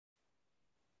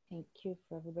Thank you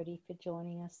for everybody for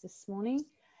joining us this morning.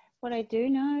 What I do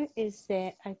know is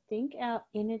that I think our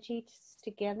energies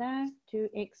together do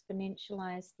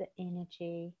exponentialize the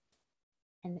energy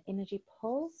and the energy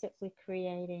pulse that we're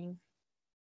creating.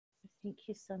 So thank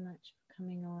you so much for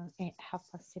coming on at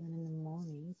 7:30 in the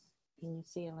morning in New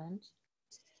Zealand.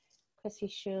 Chrissie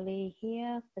Shirley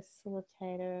here,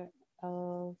 facilitator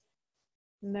of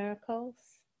Miracles,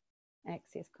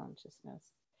 Access Consciousness.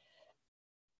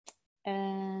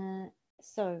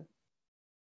 So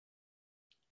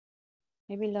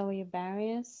maybe lower your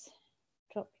barriers,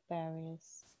 drop your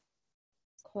barriers,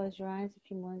 close your eyes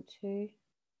if you want to,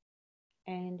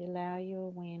 and allow your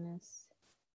awareness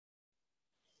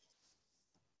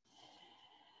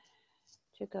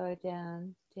to go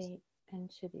down deep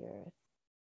into the earth.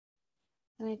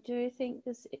 And I do think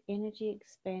this energy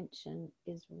expansion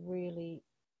is really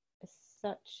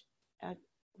such a,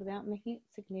 without making it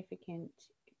significant,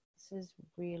 this is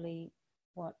really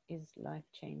what is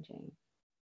life-changing.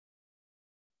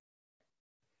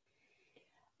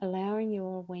 Allowing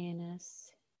your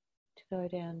awareness to go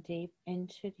down deep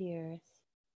into the earth,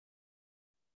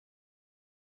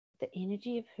 the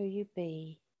energy of who you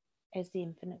be as the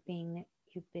infinite being that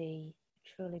you be,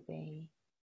 truly be.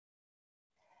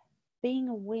 Being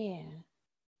aware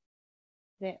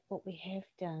that what we have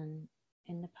done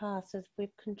in the past is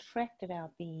we've contracted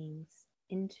our beings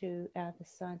into the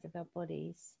sides of our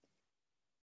bodies,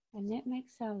 and that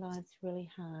makes our lives really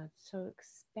hard. So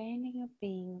expanding your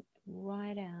being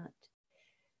right out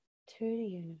to the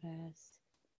universe,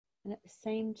 and at the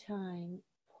same time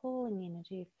pulling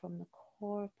energy from the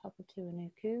core of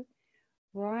Papatuanuku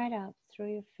right up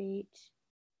through your feet,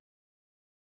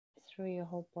 through your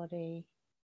whole body,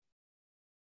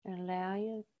 and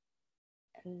allow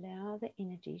the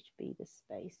energy to be the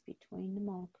space between the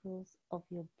molecules of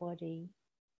your body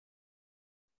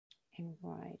and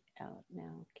right out.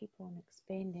 Now keep on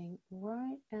expanding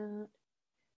right out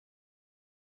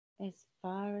as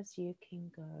far as you can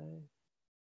go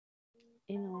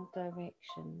in all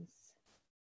directions.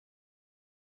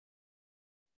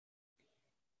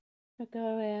 So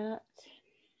go out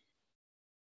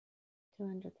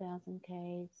 200,000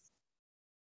 Ks,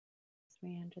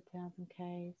 300,000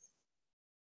 Ks,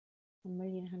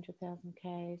 1,100,000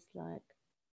 Ks. Like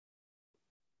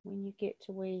when you get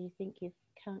to where you think you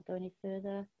can't go any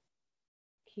further,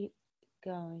 keep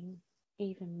going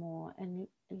even more, and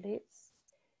let's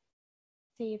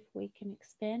see if we can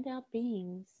expand our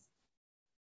beings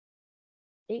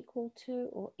equal to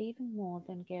or even more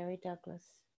than Gary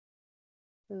Douglas,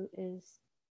 who is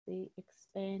the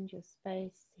expand your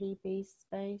space, he be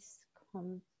space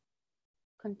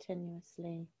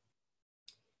continuously.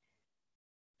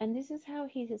 And this is how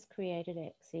he has created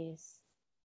access.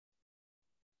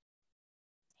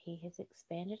 He has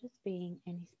expanded his being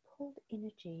and he's pulled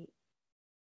energy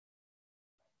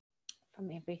from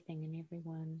everything and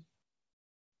everyone.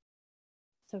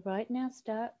 So right now,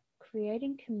 start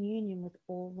creating communion with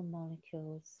all the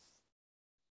molecules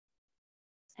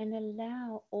and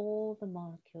allow all the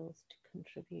molecules to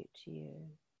contribute to you.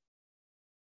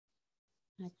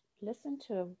 I listened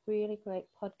to a really great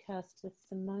podcast with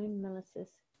Simone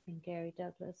Milasas and Gary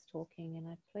Douglas talking, and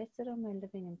I placed it on my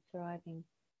Living and Thriving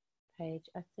page.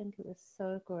 I think it was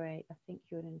so great. I think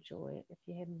you would enjoy it if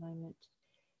you had a moment.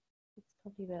 It's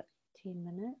probably about 10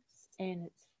 minutes and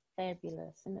it's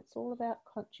fabulous, and it's all about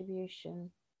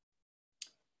contribution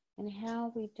and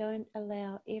how we don't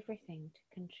allow everything to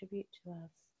contribute to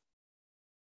us.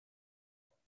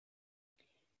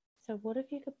 So what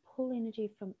if you could pull energy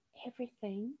from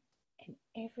everything and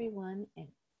everyone and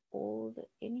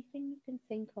anything you can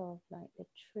think of, like the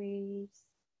trees,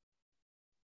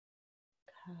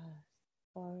 cars,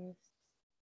 forests,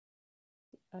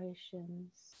 the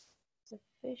oceans, the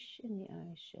fish in the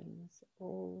oceans,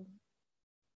 all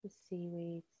the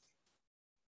seaweeds,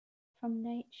 from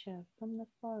nature, from the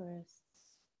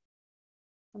forests,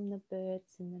 from the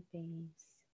birds and the bees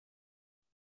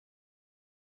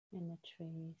and the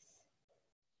trees,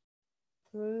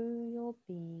 through your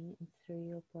being and through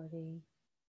your body,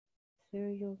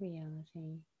 through your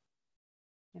reality.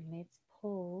 And let's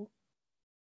pull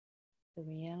the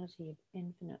reality of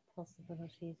infinite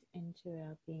possibilities into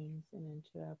our beings and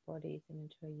into our bodies and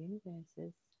into our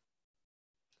universes.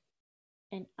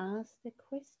 And ask the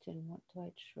question, what do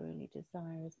I truly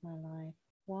desire as my life?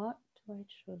 What do I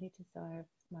truly desire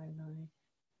as my life?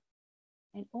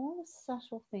 And all the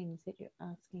subtle things that you're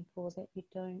asking for that you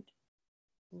don't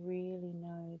really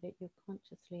know, that you're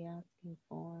consciously asking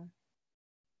for.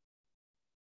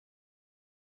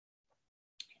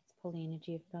 Let's pull the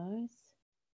energy of those.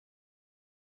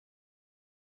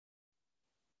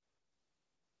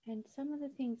 And some of the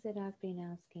things that I've been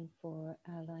asking for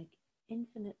are like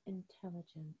infinite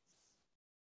intelligence,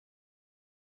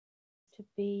 to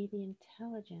be the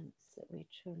intelligence that we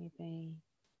truly be.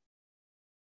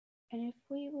 And if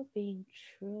we were being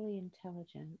truly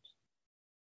intelligent,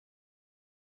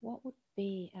 what would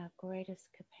be our greatest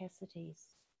capacities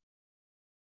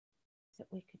that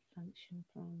we could function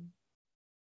from?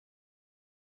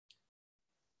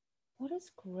 What is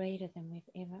greater than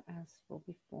we've ever asked for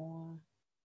before?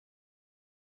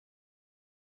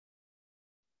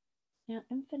 Now,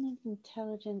 infinite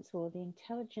intelligence, or the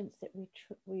intelligence that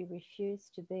we refuse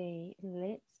to be,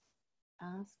 let's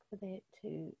ask for that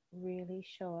to really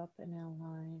show up in our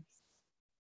lives.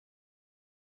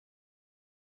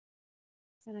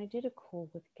 And I did a call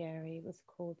with Gary. It was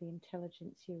called The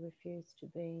Intelligence You Refuse to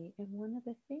Be. And one of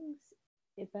the things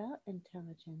about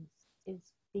intelligence is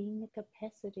being the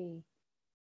capacity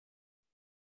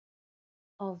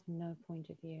of no point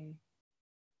of view.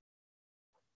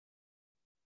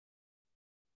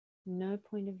 No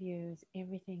point of view is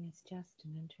everything is just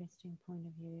an interesting point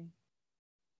of view.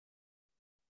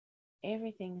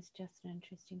 Everything is just an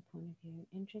interesting point of view.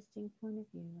 Interesting point of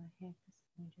view, I have this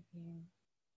point of view.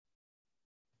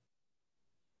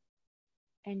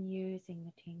 And using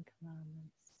the 10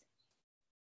 Commandments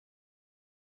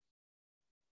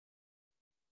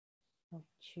of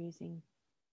choosing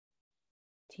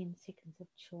 10 seconds of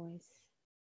choice,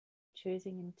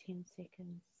 choosing in 10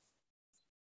 seconds,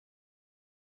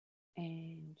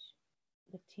 and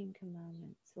the 10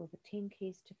 Commandments, or the 10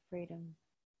 Keys to Freedom.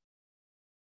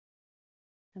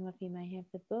 Some of you may have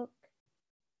the book,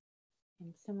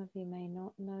 and some of you may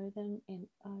not know them, and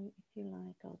if you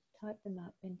like, I'll type them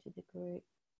up into the group.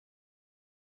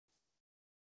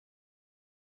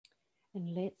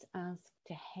 And let's ask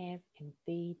to have and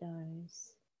be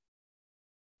those.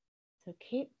 So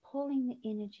keep pulling the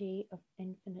energy of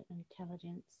infinite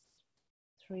intelligence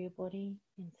through your body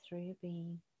and through your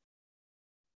being,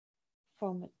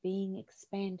 from it being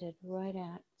expanded right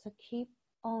out. So keep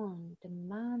on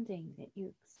demanding that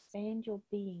you expand your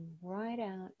being right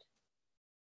out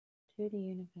to the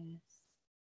universe.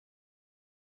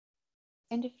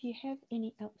 And if you have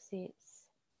any upsets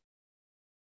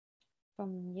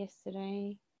from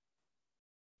yesterday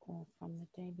or from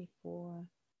the day before,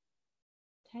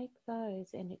 take those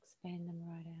and expand them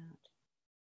right out.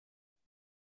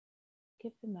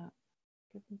 Give them up.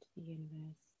 Give them to the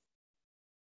universe.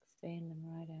 Expand them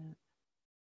right out.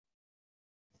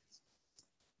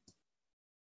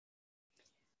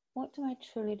 What do I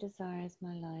truly desire as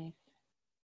my life?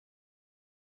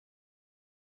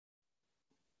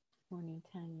 Morning,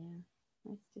 Tanya.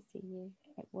 Nice to see you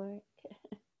at work.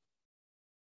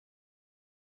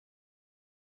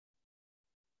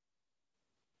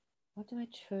 What do I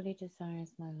truly desire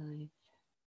as my life?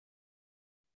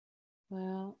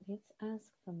 Well, let's ask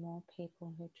for more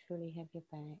people who truly have your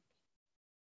back.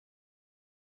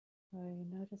 So you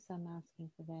notice I'm asking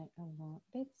for that a lot.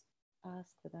 Let's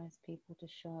ask for those people to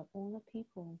show up, all the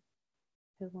people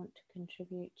who want to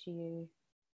contribute to you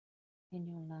in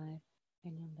your life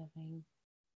and your living.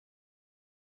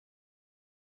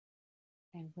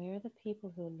 And where are the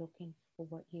people who are looking for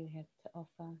what you have to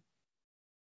offer?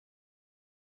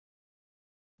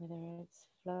 Whether it's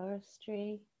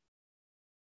floristry,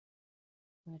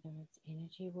 whether it's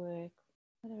energy work,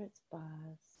 whether it's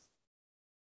bars.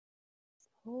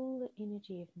 Pull the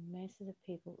energy of masses of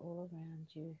people all around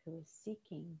you who are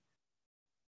seeking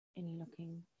and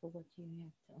looking for what you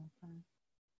have to offer.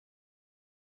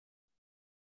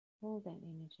 Pull that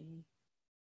energy.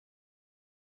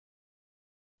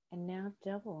 And now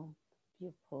double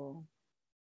your pull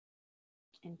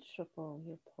and triple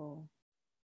your pull.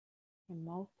 And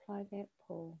multiply that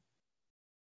pull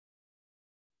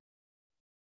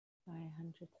by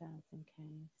 100,000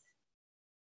 Ks.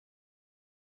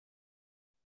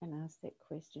 And ask that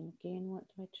question again, what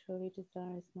do I truly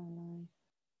desire as my life?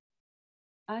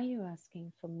 Are you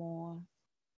asking for more?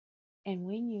 And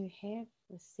when you have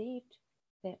received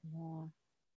that more,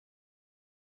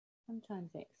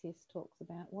 sometimes Access talks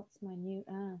about, what's my new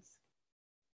ask?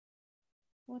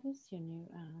 What is your new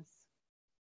ask?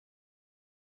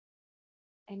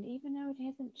 And even though it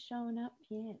hasn't shown up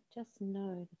yet, just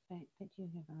know the fact that you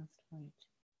have asked for it.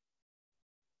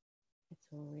 It's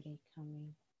already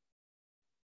coming.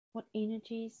 What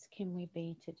energies can we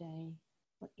be today?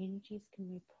 What energies can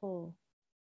we pull?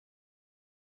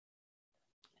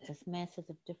 There's masses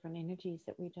of different energies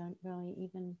that we don't really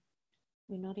even,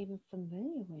 we're not even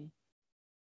familiar with.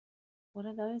 What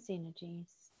are those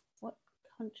energies? What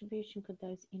contribution could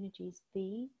those energies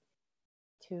be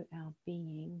to our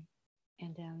being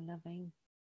and our loving?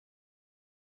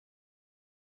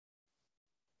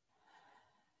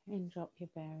 And drop your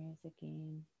barriers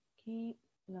again. Keep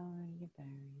lowering your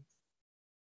barriers.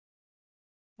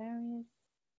 Barriers,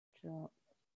 drop.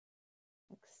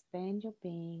 Expand your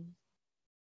being.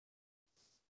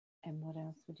 And what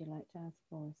else would you like to ask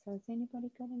for? So has anybody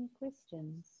got any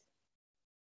questions?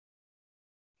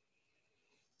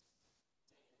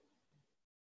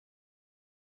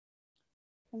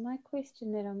 And my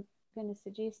question that I'm going to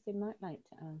suggest you might like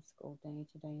to ask all day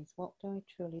today is, what do I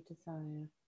truly desire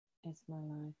as my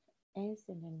life, as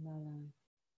and in my life?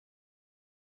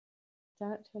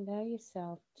 Start to allow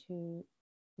yourself to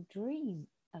dream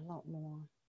a lot more.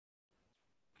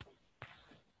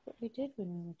 What we did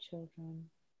when we were children.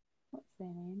 What's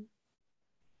their name?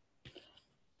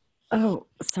 Oh,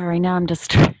 sorry. Now I'm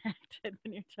distracted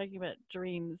when you're talking about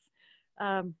dreams.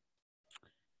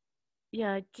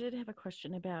 Yeah, I did have a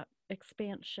question about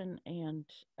expansion and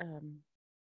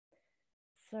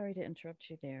sorry to interrupt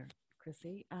you there,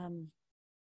 Chrissy.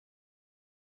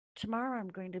 Tomorrow I'm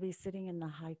going to be sitting in the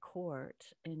high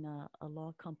court in a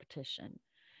law competition,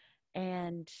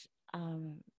 and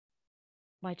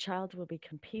my child will be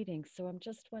competing. So I'm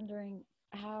just wondering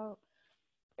how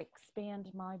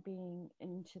expand my being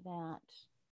into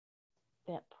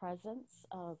that presence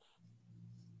of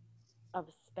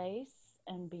space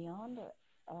and beyond.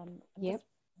 Yep. Just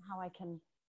how I can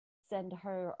send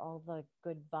her all the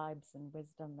good vibes and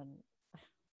wisdom and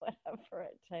whatever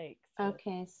it takes.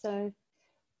 Okay, so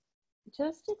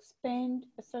just expand.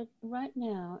 So right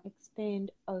now,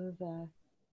 expand over.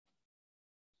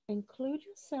 Include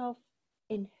yourself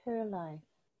in her life.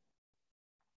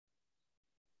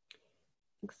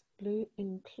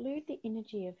 Include the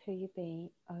energy of who you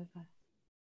be over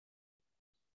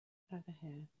her.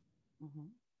 Mm-hmm.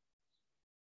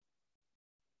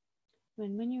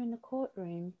 When you're in the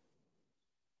courtroom,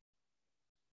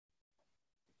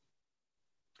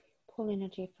 pull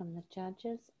energy from the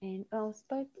judges, and I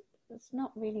suppose it's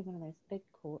not really one of those big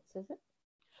courts, is it?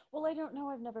 Well, I don't know.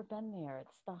 I've never been there.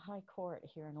 It's the High Court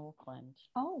here in Auckland.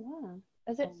 Oh, wow.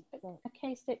 Is it a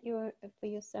case that you're for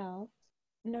yourself?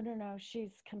 No.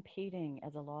 She's competing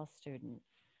as a law student.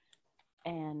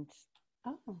 And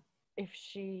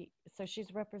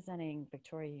she's representing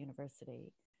Victoria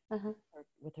University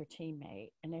with her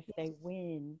teammate. And if they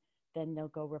win, then they'll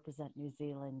go represent New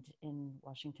Zealand in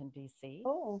Washington, D.C.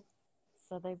 Oh.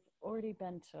 So they've already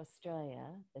been to Australia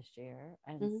this year.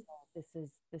 And so this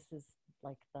is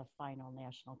like the final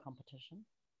national competition.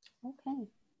 Okay.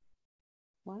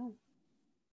 Wow.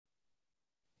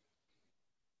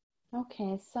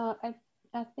 Okay, so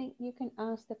I think you can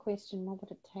ask the question, what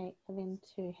would it take for them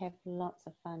to have lots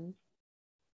of fun?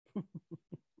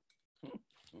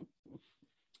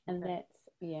 And that's,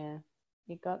 yeah,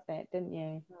 you got that, didn't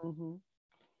you? Mm-hmm.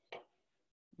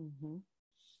 Mm-hmm.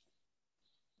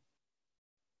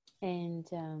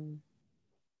 And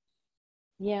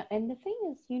yeah, and the thing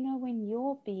is, when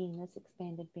you're being this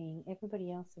expanded being,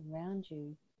 everybody else around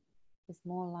you is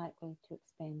more likely to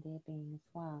expand their being as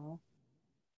well.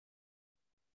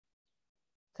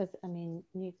 Because, I mean,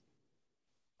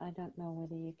 I don't know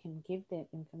whether you can give that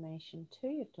information to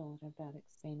your daughter about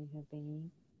expanding her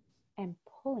being and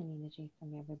pulling energy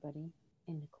from everybody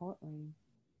in the courtroom.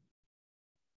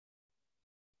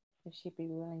 If she'd be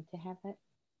willing to have it,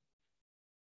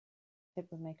 it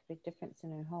would make a big difference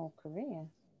in her whole career.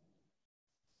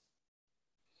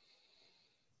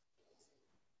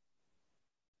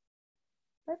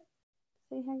 But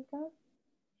see how you go?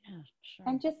 Yeah, sure.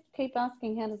 And just keep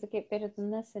asking, how does it get better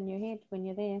than this in your head when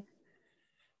you're there?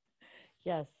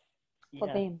 Yes. For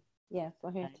them. Yeah,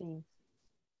 for her team.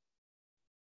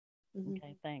 Mm-hmm.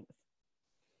 Okay, thanks.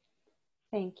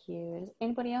 Thank you. Has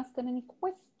anybody else got any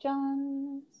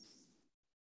questions?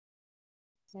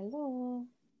 Hello.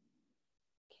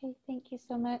 Okay, thank you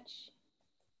so much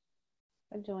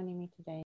for joining me today.